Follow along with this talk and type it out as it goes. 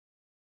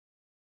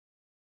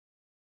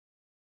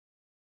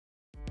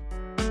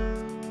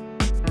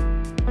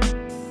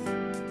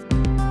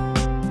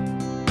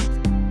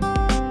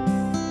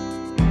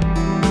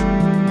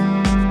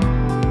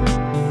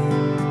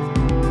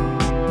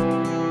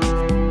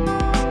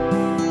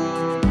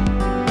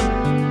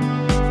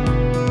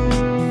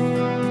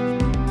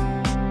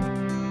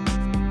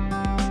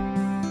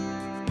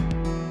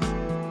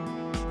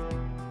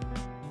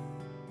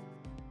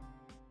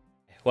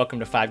Welcome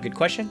to 5 Good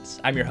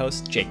Questions. I'm your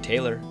host, Jake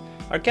Taylor.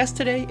 Our guest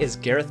today is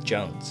Gareth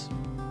Jones.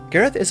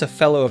 Gareth is a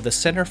fellow of the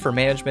Center for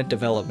Management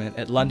Development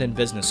at London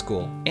Business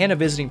School and a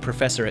visiting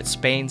professor at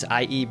Spain's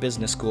IE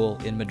Business School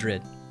in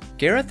Madrid.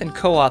 Gareth and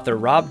co-author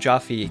Rob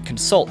Goffee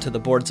consult to the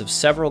boards of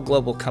several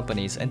global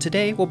companies, and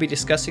today we'll be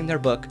discussing their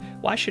book,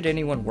 Why Should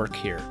Anyone Work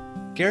Here?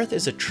 Gareth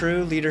is a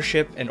true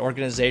leadership and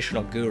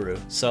organizational guru,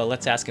 so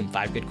let's ask him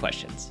 5 good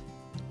questions.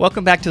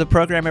 Welcome back to the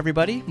program,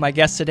 everybody. My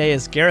guest today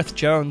is Gareth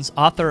Jones,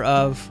 author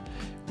of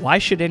Why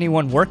Should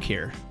Anyone Work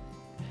Here?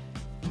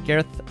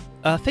 Gareth,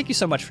 thank you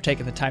so much for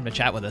taking the time to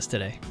chat with us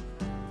today.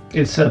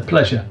 It's a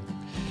pleasure.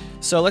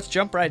 So let's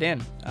jump right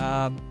in.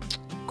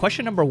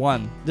 Question number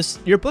 1.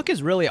 Your book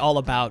is really all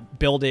about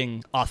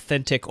building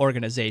authentic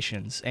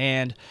organizations,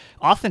 and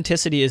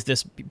authenticity is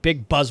this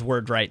big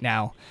buzzword right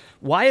now.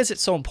 Why is it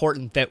so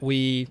important that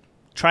we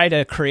try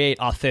to create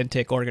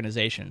authentic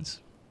organizations?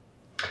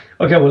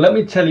 Okay, well, let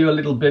me tell you a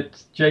little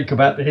bit, Jake,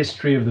 about the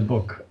history of the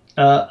book.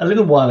 A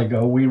little while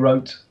ago, we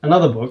wrote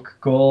another book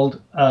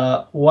called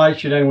Why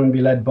Should Anyone Be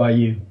Led by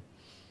You?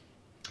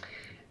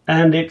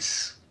 And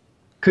its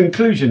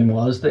conclusion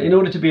was that in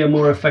order to be a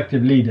more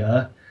effective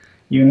leader,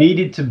 you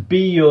needed to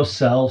be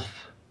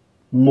yourself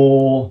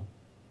more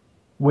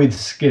with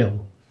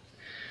skill.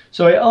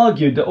 So it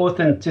argued that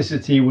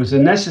authenticity was a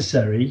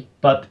necessary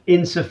but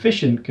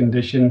insufficient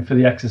condition for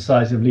the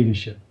exercise of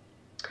leadership.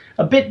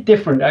 A bit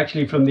different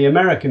actually from the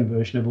American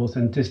version of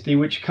authenticity,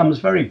 which comes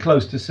very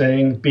close to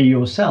saying be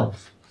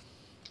yourself.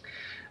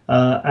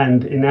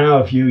 And in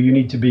our view, you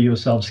need to be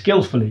yourself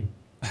skillfully.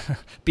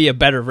 Be a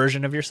better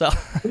version of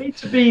yourself. You need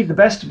to be the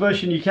best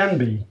version you can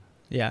be.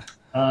 Yeah.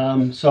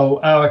 So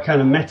our kind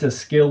of meta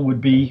skill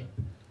would be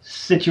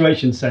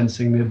situation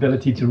sensing, the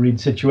ability to read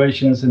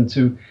situations and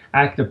to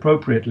act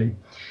appropriately.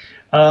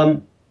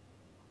 And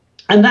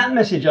that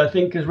message, I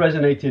think, has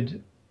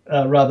resonated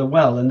rather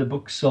well, and the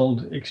book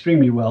sold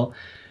extremely well.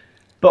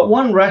 But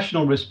one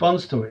rational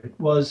response to it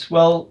was,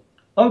 well,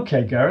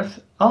 okay,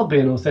 Gareth, I'll be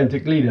an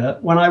authentic leader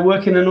when I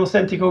work in an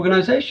authentic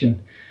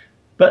organization.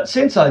 But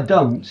since I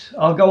don't,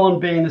 I'll go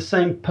on being the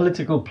same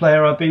political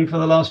player I've been for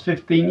the last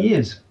 15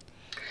 years.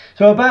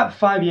 So about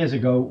 5 years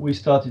ago, we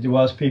started to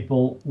ask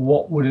people,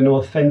 what would an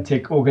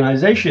authentic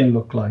organization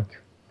look like?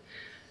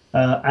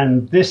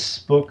 And this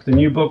book, the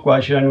new book, Why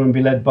Should Anyone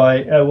Be Led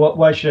by,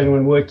 Why Should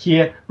Anyone Work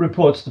Here,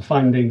 reports the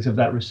findings of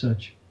that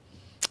research.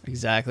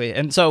 Exactly.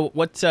 And so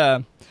what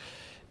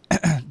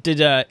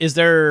is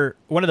there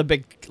one of the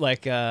big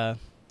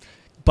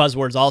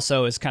buzzwords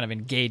also is kind of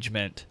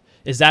engagement.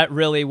 Is that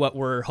really what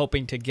we're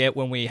hoping to get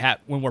when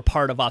we're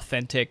part of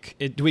authentic?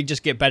 Do we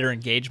just get better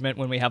engagement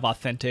when we have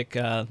authentic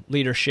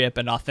leadership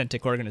and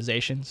authentic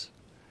organizations?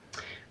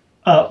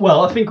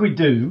 Well, I think we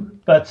do.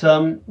 But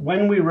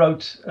when we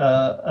wrote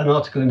an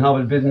article in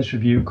Harvard Business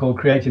Review called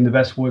Creating the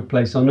Best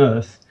Workplace on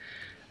Earth,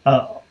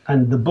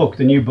 and the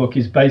new book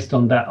is based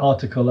on that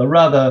article, a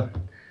rather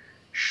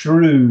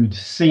shrewd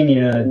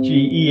senior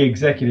GE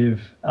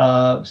executive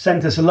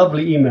sent us a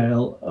lovely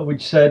email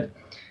which said,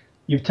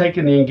 you've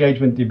taken the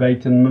engagement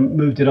debate and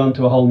moved it on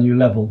to a whole new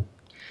level.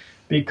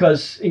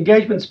 Because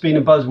engagement's been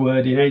a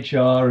buzzword in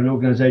HR and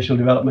organizational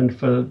development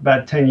for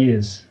about 10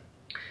 years.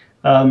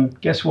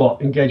 Guess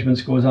what? Engagement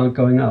scores aren't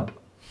going up.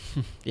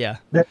 Yeah.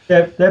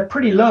 They're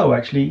pretty low,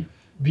 actually,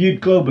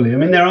 viewed globally. I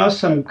mean, there are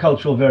some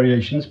cultural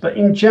variations, but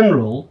in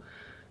general,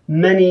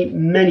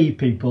 many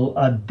people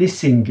are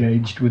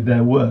disengaged with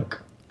their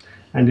work.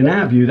 And in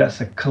our view, that's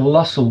a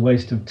colossal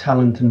waste of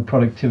talent and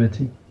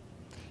productivity.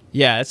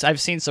 Yeah, I've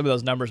seen some of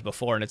those numbers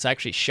before, and it's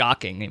actually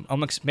shocking. It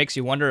almost makes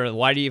you wonder,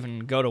 why do you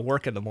even go to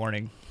work in the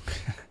morning?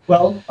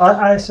 Well,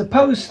 I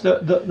suppose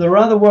the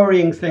rather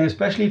worrying thing,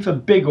 especially for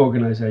big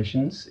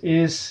organizations,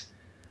 is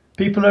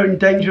people are in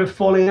danger of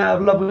falling out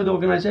of love with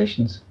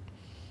organizations.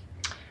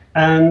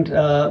 And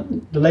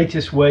the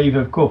latest wave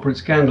of corporate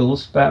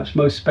scandals, perhaps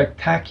most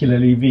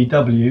spectacularly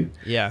VW,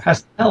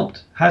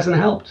 hasn't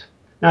helped.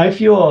 Now, if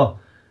you're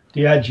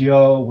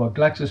Diageo or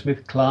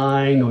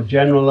GlaxoSmithKline or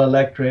General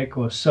Electric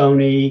or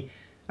Sony,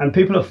 and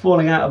people are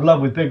falling out of love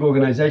with big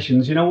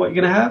organizations, you know what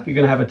you're going to have? You're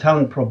going to have a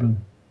talent problem.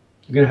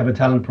 You're going to have a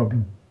talent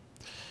problem.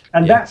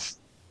 And that's,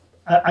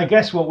 I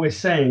guess what we're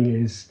saying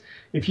is,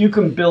 if you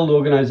can build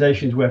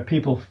organizations where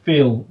people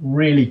feel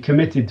really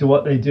committed to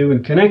what they do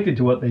and connected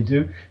to what they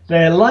do,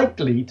 they're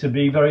likely to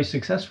be very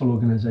successful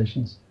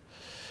organizations.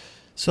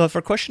 So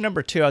for question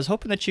number 2, I was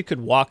hoping that you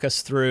could walk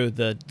us through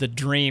the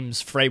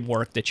DREAMS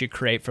framework that you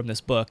create from this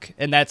book.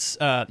 And that's,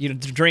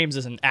 DREAMS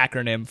is an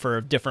acronym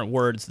for different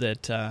words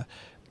that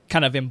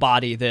kind of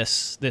embody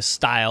this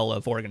style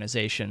of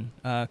organization.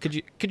 Could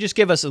you just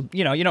give us,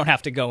 you don't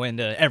have to go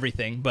into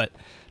everything, but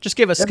just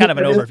give us kind of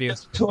an overview.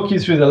 Talk you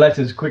through the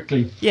letters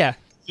quickly. Yeah.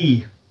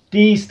 E.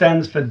 D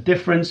stands for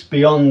difference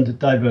beyond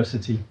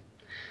diversity.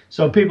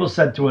 So people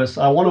said to us,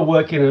 I want to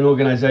work in an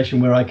organization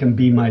where I can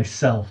be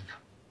myself.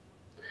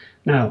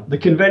 Now, the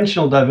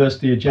conventional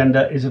diversity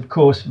agenda is, of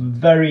course,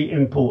 very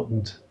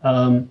important.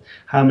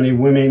 How many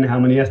women, how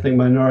many ethnic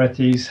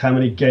minorities, how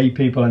many gay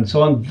people, and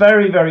so on.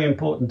 Very, very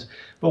important.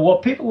 But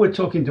what people were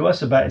talking to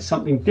us about is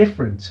something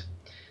different.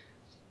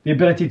 the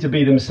ability to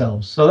be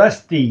themselves. So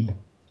that's D.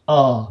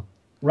 R,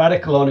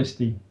 radical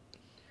honesty.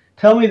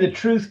 Tell me the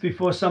truth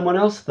before someone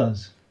else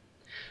does.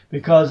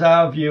 Because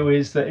our view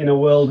is that in a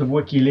world of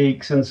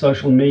WikiLeaks and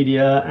social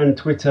media and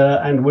Twitter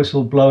and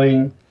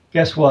whistleblowing,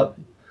 guess what?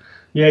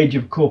 The age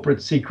of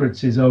corporate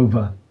secrets is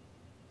over.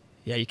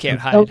 Yeah, you can't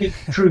hide. Tell me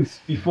the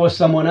truth before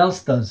someone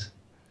else does.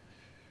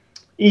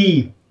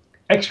 E,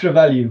 extra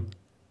value.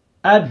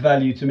 Add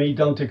value to me,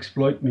 don't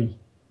exploit me.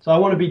 So I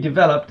want to be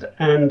developed,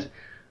 and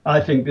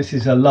I think this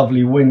is a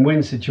lovely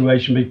win-win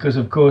situation because,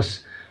 of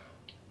course,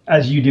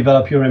 as you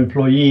develop your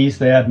employees,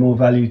 they add more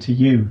value to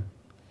you.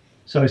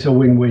 So it's a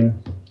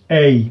win-win.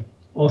 A,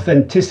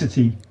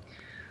 authenticity.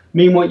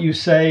 Mean what you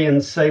say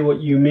and say what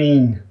you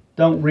mean.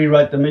 Don't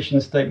rewrite the mission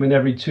statement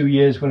every 2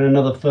 years when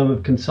another firm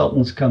of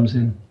consultants comes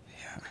in.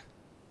 Yeah.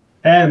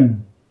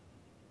 M,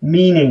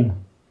 meaning.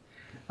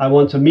 I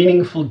want a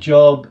meaningful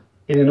job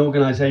in an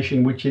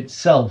organization which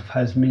itself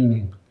has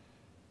meaning.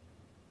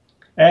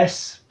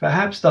 S,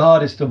 perhaps the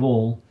hardest of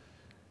all,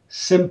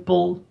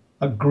 simple,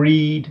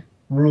 agreed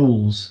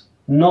rules,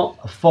 not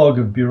a fog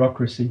of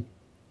bureaucracy.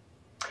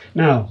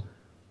 Now,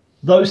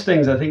 those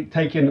things, I think,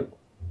 taken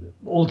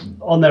all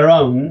on their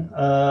own,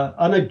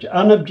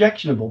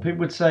 unobjectionable. People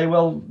would say,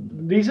 well,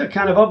 these are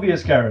kind of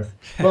obvious, Gareth.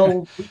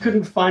 Well, we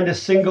couldn't find a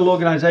single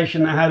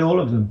organization that had all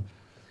of them.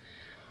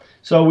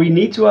 So we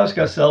need to ask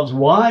ourselves,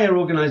 why are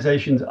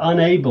organizations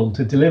unable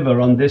to deliver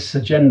on this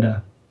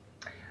agenda,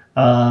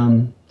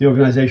 the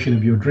organization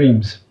of your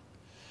dreams?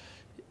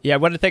 Yeah,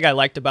 one thing I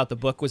liked about the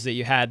book was that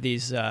you had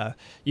these,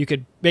 you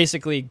could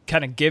basically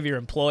kind of give your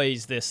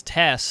employees this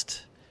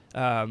test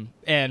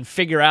and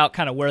figure out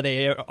kind of where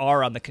they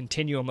are on the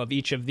continuum of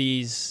each of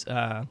these,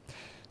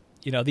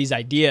 these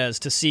ideas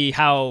to see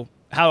how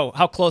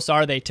close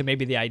are they to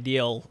maybe the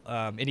ideal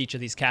in each of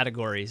these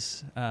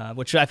categories,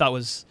 which I thought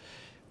was,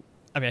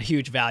 a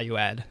huge value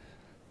add.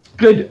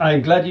 Good.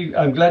 I'm glad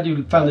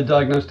you found the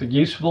diagnostic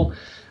useful.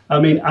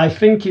 I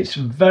think it's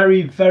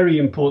very, very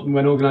important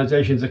when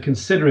organizations are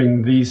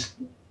considering these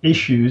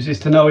issues is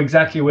to know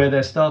exactly where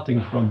they're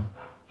starting from.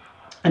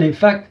 And in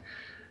fact,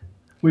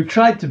 we've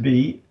tried to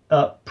be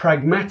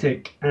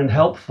pragmatic and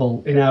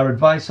helpful in our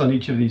advice on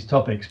each of these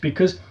topics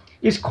because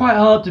it's quite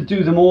hard to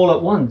do them all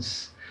at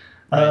once.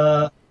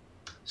 Right.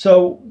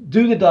 So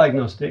do the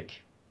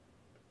diagnostic.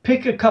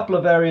 Pick a couple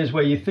of areas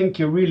where you think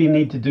you really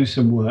need to do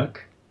some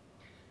work.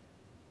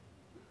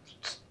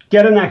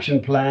 Get an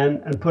action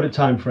plan and put a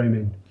time frame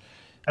in.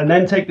 And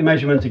then take the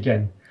measurement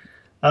again.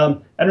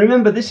 And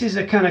remember, this is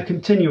a kind of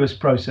continuous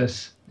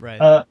process.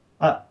 Right.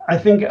 I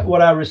think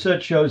what our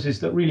research shows is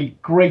that really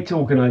great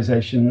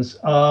organizations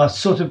are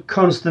sort of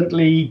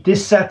constantly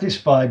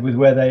dissatisfied with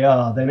where they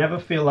are. They never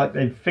feel like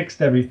they've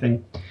fixed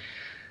everything.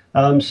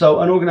 So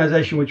an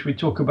organization which we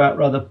talk about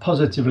rather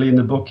positively in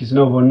the book is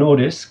Novo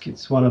Nordisk.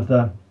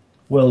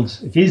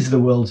 It is the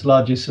world's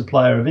largest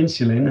supplier of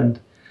insulin, and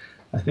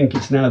I think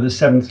it's now the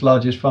 7th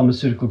largest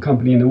pharmaceutical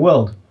company in the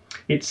world.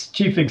 Its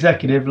chief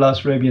executive, Lars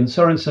Fabian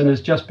Sørensen,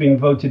 has just been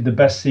voted the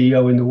best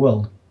CEO in the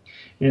world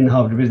in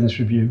Harvard Business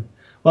Review.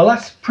 Well,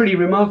 that's pretty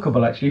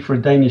remarkable, actually, for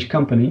a Danish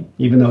company,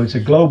 even though it's a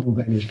global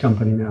Danish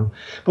company now.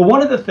 But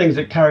one of the things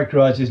that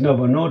characterizes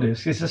Novo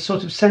Nordisk is a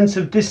sort of sense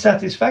of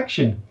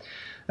dissatisfaction,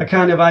 a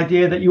kind of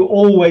idea that you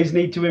always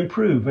need to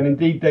improve. And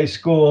indeed, they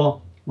score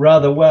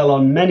rather well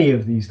on many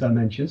of these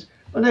dimensions,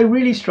 but they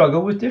really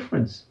struggle with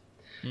difference.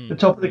 The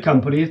top of the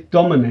company is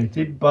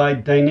dominated by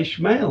Danish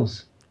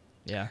males.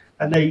 Yeah.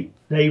 And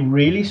they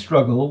really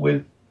struggle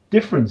with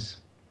difference.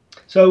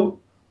 So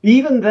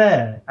even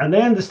there, and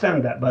they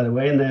understand that, by the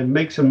way, and they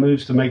make some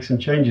moves to make some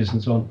changes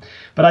and so on.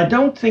 But I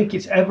don't think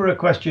it's ever a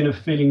question of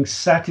feeling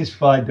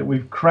satisfied that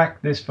we've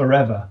cracked this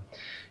forever.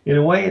 In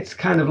a way, it's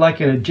kind of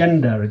like an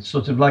agenda. It's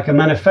sort of like a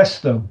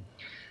manifesto.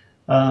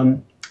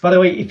 By the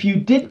way, if you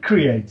did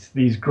create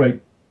these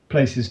great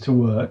places to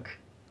work,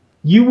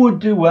 you would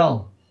do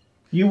well.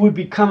 You would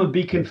become a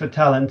beacon for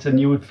talent, and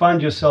you would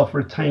find yourself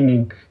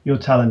retaining your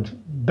talent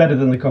better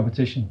than the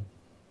competition.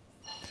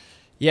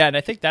 Yeah, and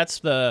I think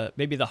that's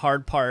maybe the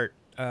hard part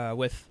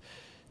with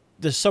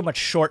there's so much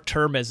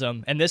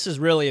short-termism, and this is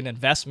really an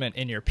investment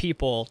in your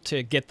people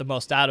to get the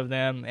most out of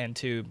them and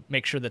to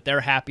make sure that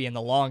they're happy in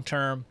the long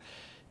term.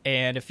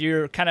 And if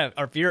you're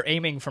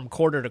aiming from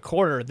quarter to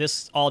quarter,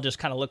 this all just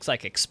kind of looks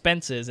like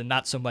expenses and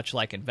not so much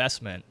like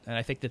investment. And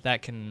I think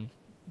that can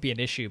be an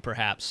issue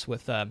perhaps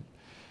with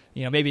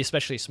maybe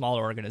especially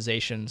smaller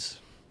organizations.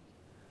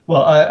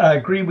 Well, I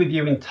agree with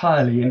you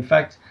entirely. In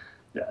fact,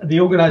 the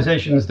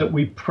organizations that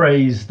we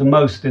praise the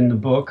most in the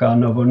book are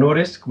Novo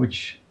Nordisk,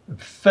 which a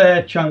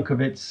fair chunk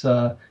of its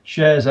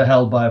shares are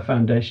held by a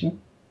foundation.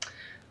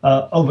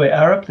 Ove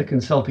Arup, the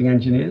consulting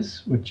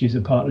engineers, which is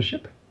a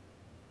partnership.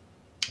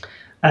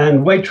 And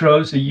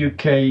Waitrose, a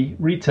UK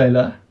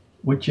retailer,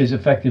 which is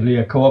effectively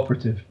a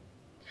cooperative.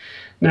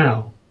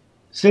 Now,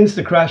 since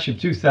the crash of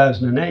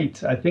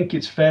 2008, I think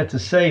it's fair to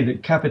say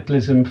that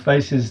capitalism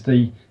faces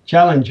the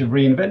challenge of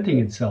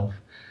reinventing itself.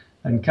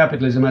 And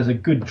capitalism has a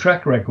good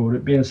track record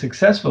at being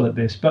successful at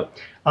this.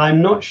 But I'm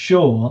not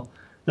sure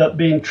that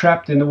being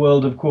trapped in the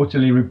world of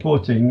quarterly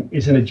reporting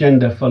is an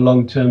agenda for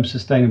long-term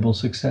sustainable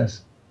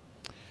success.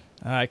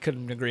 I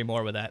couldn't agree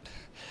more with that.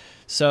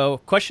 So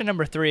question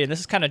number 3, and this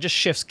is kind of just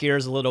shifts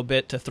gears a little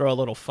bit to throw a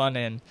little fun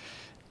in.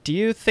 Do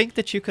you think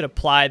that you could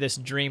apply this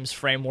dreams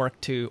framework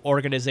to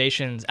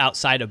organizations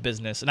outside of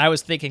business? And I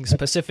was thinking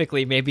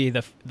specifically maybe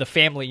the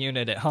family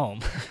unit at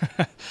home.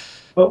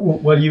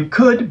 Well, you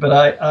could, but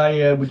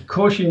I would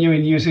caution you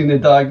in using the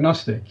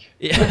diagnostic.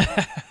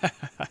 Yeah.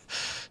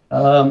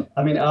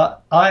 I mean,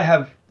 I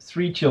have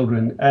 3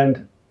 children,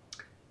 and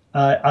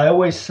I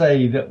always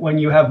say that when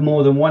you have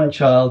more than one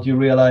child, you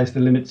realize the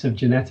limits of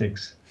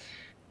genetics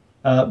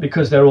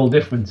because they're all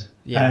different.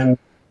 Yeah. And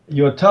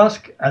your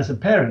task as a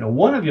parent, or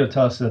one of your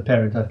tasks as a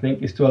parent, I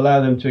think, is to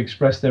allow them to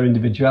express their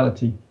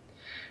individuality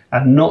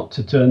and not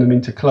to turn them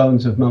into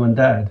clones of mum and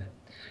dad.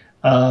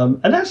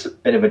 And that's a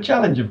bit of a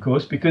challenge, of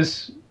course,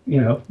 because, you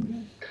know,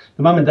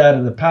 the mum and dad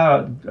are the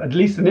power, at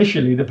least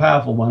initially, the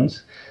powerful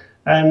ones.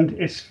 And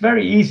it's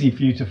very easy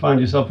for you to find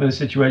yourself in a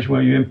situation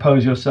where you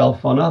impose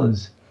yourself on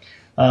others.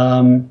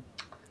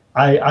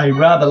 I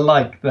rather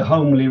like the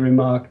homely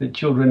remark that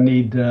children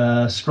need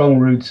strong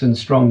roots and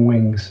strong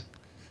wings.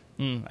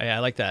 Yeah, I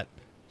like that.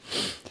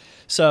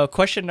 So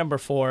question number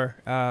 4,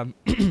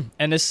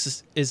 and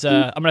this is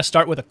I'm going to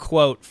start with a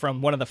quote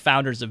from one of the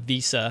founders of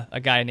Visa, a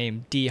guy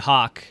named D.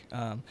 Hawk,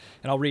 and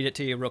I'll read it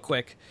to you real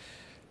quick.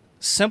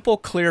 Simple,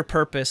 clear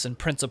purpose and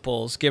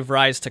principles give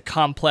rise to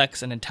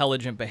complex and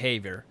intelligent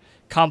behavior.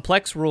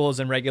 Complex rules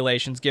and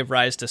regulations give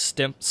rise to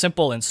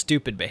simple and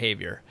stupid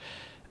behavior.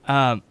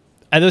 I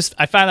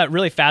find that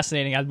really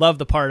fascinating. I love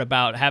the part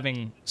about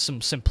having some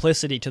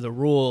simplicity to the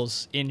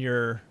rules in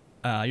your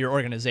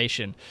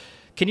organization.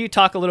 Can you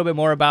talk a little bit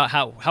more about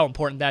how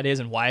important that is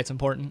and why it's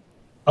important?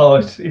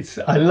 Oh,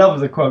 I love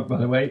the quote, by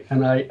the way,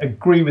 and I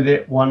agree with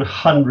it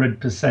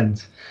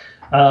 100%.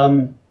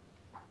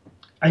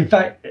 In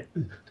fact,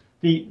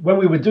 when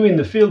we were doing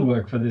the field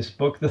work for this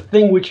book, the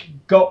thing which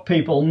got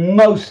people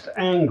most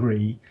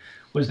angry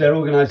was their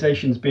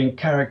organizations being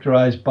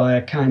characterized by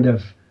a kind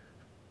of,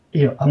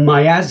 you know, a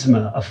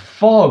miasma, a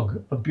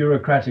fog of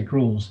bureaucratic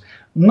rules,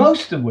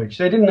 most of which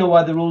they didn't know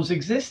why the rules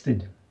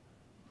existed.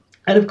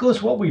 And of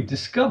course, what we've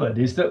discovered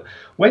is that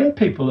when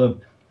people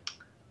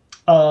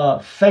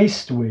are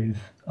faced with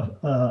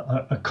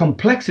a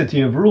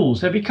complexity of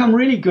rules, they become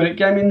really good at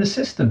gaming the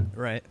system.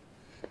 Right.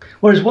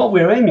 Whereas what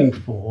we're aiming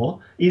for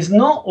is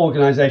not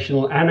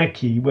organizational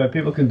anarchy where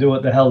people can do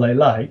what the hell they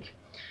like,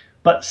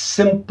 but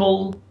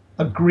simple,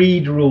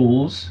 agreed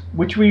rules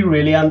which we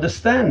really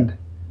understand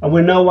and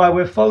we know why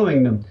we're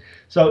following them.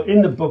 So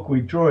in the book, we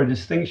draw a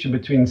distinction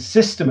between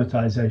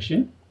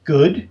systematization,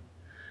 good.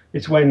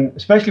 It's when,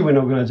 especially when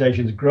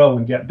organizations grow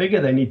and get bigger,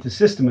 they need to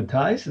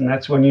systematize, and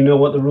that's when you know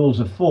what the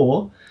rules are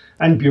for.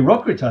 And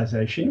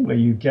bureaucratization, where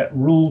you get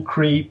rule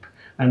creep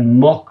and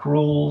mock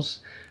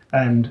rules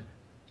and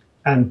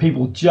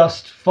people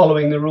just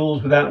following the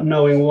rules without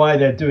knowing why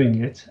they're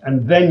doing it.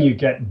 And then you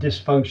get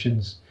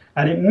dysfunctions.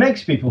 And it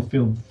makes people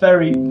feel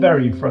very,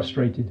 very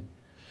frustrated.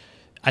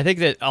 I think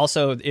that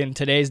also in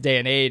today's day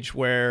and age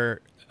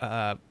where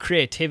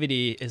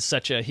creativity is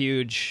such a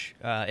huge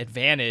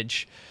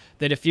advantage,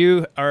 that if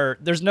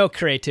there's no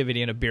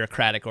creativity in a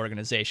bureaucratic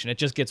organization, it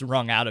just gets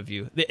wrung out of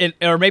you.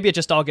 Or maybe it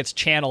just all gets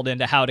channeled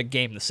into how to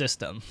game the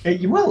system.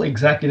 Well,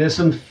 exactly. There's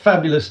some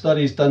fabulous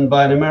studies done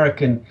by an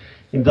American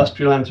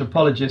industrial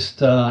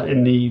anthropologist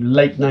in the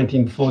late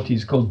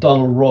 1940s called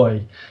Donald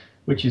Roy,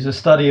 which is a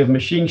study of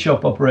machine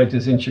shop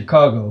operators in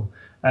Chicago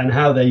and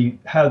how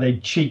they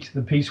cheat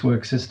the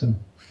piecework system.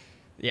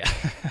 Yeah.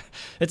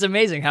 It's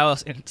amazing how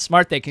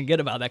smart they can get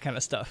about that kind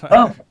of stuff.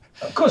 Oh,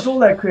 of course, all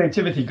their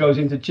creativity goes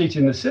into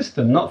cheating the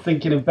system, not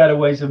thinking of better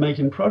ways of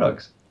making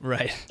products.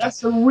 Right.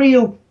 That's a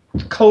real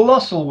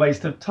colossal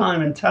waste of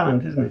time and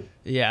talent, isn't it?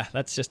 Yeah,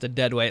 that's just a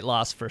dead weight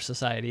loss for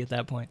society at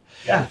that point.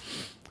 Yeah.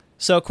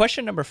 So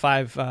question number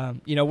 5,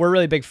 we're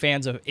really big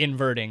fans of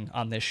inverting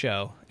on this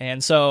show.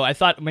 And so I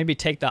thought maybe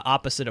take the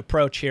opposite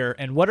approach here.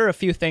 And what are a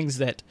few things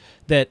that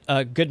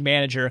a good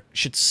manager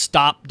should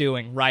stop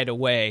doing right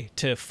away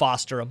to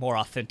foster a more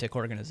authentic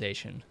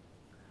organization?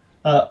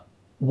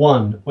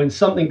 1, when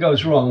something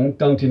goes wrong,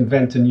 don't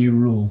invent a new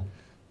rule.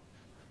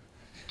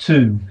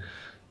 2,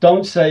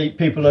 don't say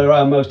people are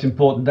our most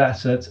important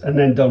asset and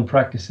then don't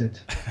practice it.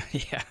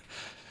 Yeah.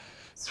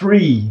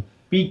 3,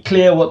 be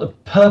clear what the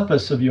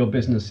purpose of your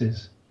business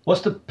is. What's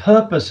the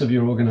purpose of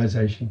your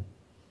organization?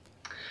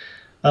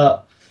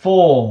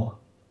 4,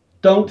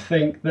 don't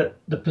think that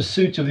the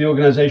pursuit of the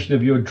organization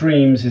of your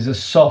dreams is a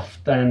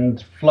soft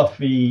and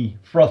fluffy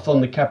froth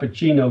on the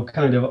cappuccino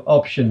kind of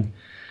option.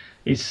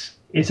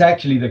 It's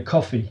actually the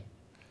coffee.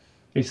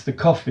 It's the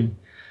coffee.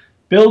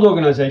 Build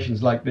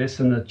organizations like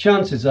this, and the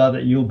chances are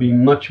that you'll be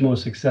much more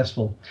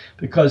successful,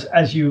 because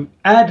as you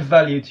add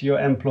value to your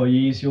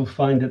employees, you'll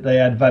find that they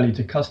add value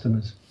to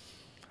customers.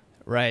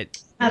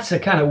 Right. That's a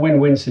kind of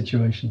win-win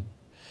situation.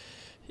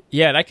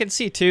 Yeah, and I can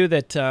see too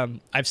that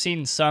I've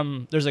seen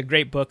there's a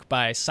great book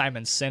by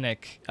Simon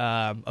Sinek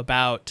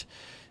about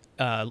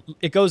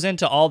it goes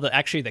into all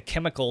the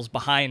chemicals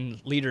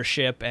behind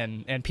leadership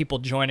and people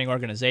joining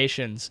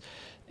organizations.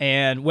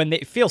 And when they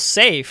feel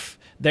safe,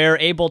 they're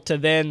able to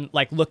then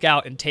like look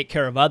out and take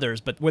care of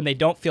others. But when they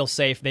don't feel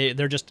safe,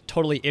 they're just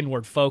totally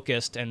inward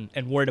focused and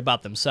worried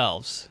about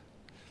themselves.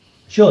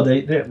 Sure,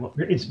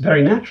 it's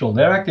very natural.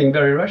 They're acting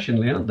very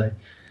rationally, aren't they?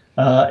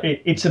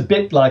 It's a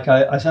bit like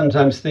I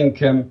sometimes think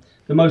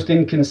the most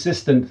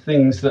inconsistent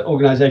things that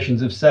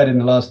organizations have said in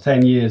the last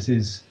 10 years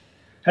is,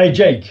 hey,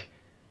 Jake,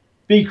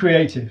 be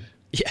creative.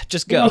 Yeah,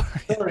 just go.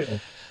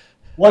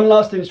 One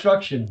last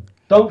instruction,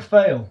 don't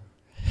fail.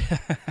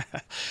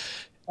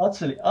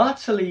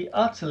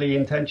 Utterly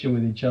in tension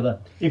with each other.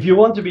 If you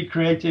want to be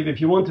creative, if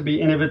you want to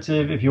be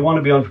innovative, if you want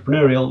to be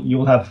entrepreneurial,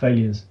 you'll have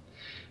failures.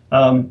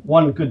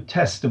 One good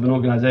test of an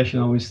organization,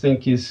 I always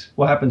think, is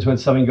what happens when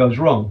something goes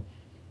wrong.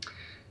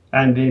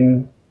 And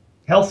in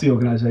healthy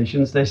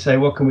organizations, they say,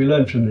 what can we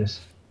learn from this?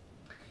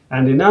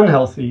 And in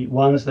unhealthy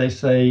ones, they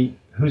say,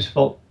 whose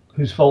fault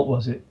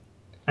was it?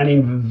 And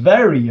in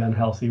very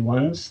unhealthy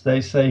ones,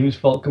 they say, whose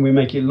fault can we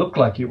make it look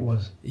like it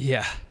was?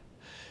 Yeah.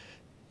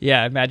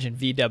 Yeah, I imagine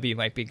VW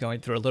might be going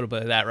through a little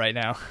bit of that right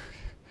now.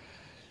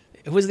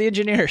 It was the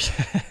engineers.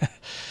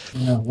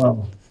 Yeah,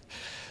 well.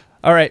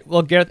 All right.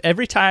 Well, Gareth,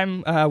 every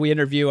time we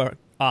interview our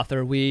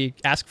author, we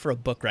ask for a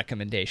book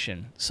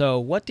recommendation. So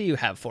what do you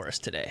have for us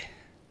today?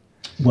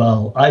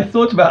 Well, I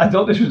thought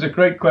this was a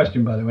great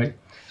question, by the way.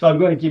 So I'm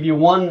going to give you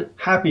one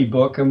happy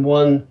book and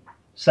one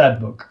sad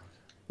book.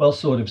 Well,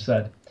 sort of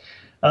sad.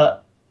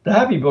 The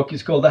happy book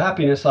is called The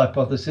Happiness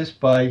Hypothesis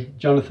by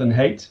Jonathan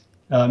Haidt.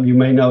 You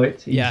may know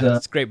it.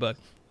 It's a great book.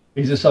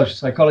 He's a social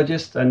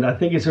psychologist, and I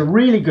think it's a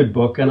really good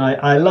book. And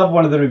I love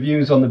one of the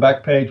reviews on the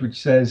back page,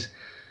 which says,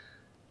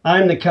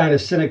 I'm the kind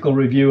of cynical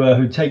reviewer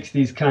who takes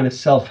these kind of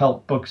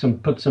self-help books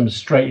and puts them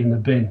straight in the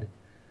bin.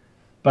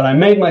 But I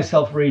made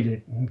myself read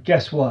it, and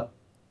guess what?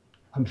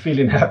 I'm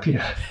feeling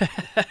happier.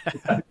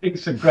 I think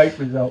it's a great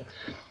result.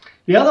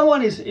 The other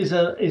one is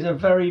a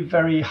very,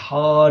 very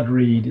hard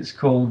read. It's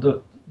called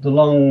The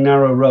Long,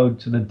 Narrow Road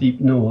to the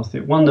Deep North.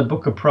 It won the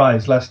Booker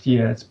Prize last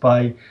year. It's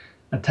by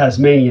a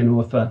Tasmanian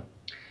author,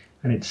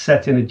 and it's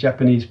set in a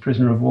Japanese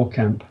prisoner of war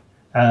camp,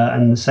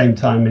 and at the same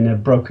time in a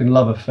broken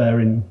love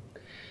affair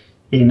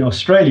in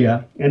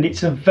Australia. And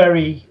it's a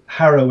very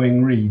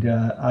harrowing read.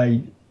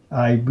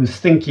 I was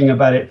thinking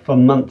about it for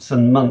months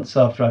and months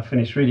after I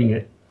finished reading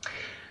it.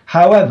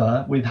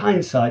 However, with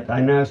hindsight,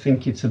 I now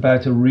think it's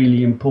about a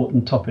really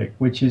important topic,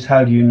 which is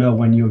how do you know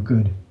when you're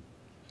good?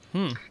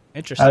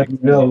 Interesting. How do you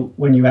know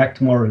when you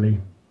act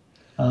morally?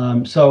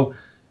 So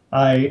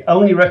I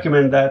only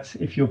recommend that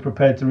if you're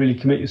prepared to really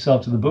commit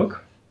yourself to the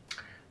book.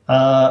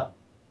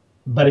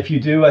 But if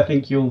you do, I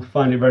think you'll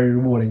find it very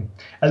rewarding.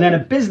 And then a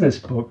business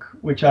book,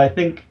 which I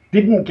think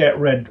didn't get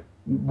read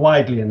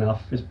widely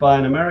enough, is by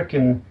an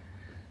American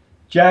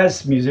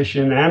jazz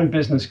musician and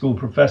business school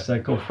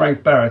professor called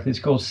Frank Barrett. It's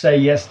called Say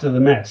Yes to the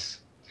Mess.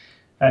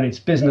 And it's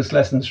business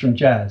lessons from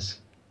jazz.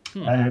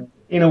 And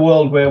in a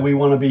world where we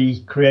want to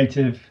be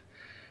creative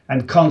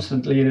and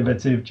constantly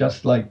innovative,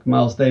 just like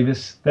Miles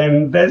Davis,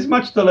 then there's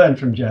much to learn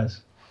from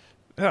jazz.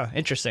 Oh,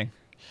 interesting.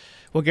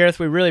 Well, Gareth,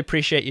 we really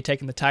appreciate you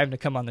taking the time to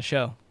come on the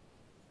show.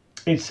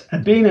 It's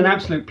been an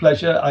absolute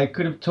pleasure. I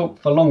could have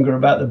talked for longer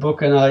about the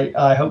book, and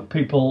I hope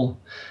people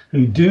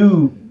who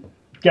do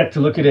get to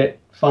look at it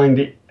find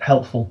it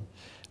helpful.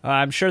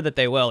 I'm sure that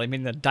they will. I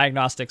mean, the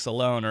diagnostics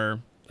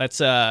alone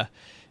that's I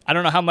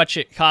don't know how much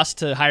it costs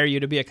to hire you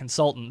to be a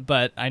consultant,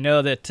 but I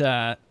know that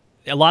a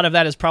lot of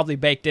that is probably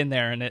baked in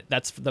there, and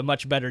that's the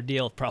much better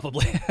deal,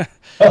 probably.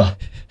 Oh,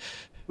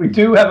 we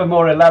do have a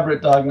more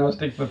elaborate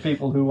diagnostic for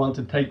people who want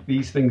to take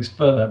these things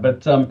further,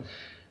 but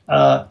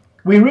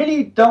we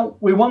really don't.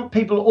 We want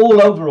people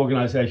all over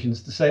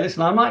organizations to say,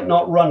 listen, I might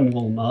not run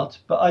Walmart,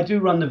 but I do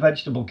run the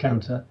vegetable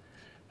counter,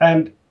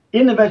 and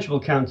in the vegetable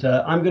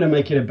counter, I'm going to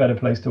make it a better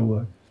place to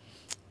work.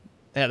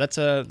 Yeah, that's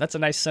a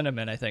nice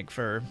sentiment, I think,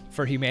 for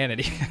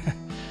humanity.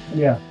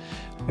 Yeah.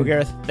 Well,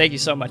 Gareth, thank you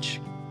so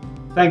much.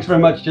 Thanks very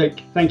much,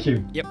 Jake. Thank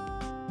you. Yep.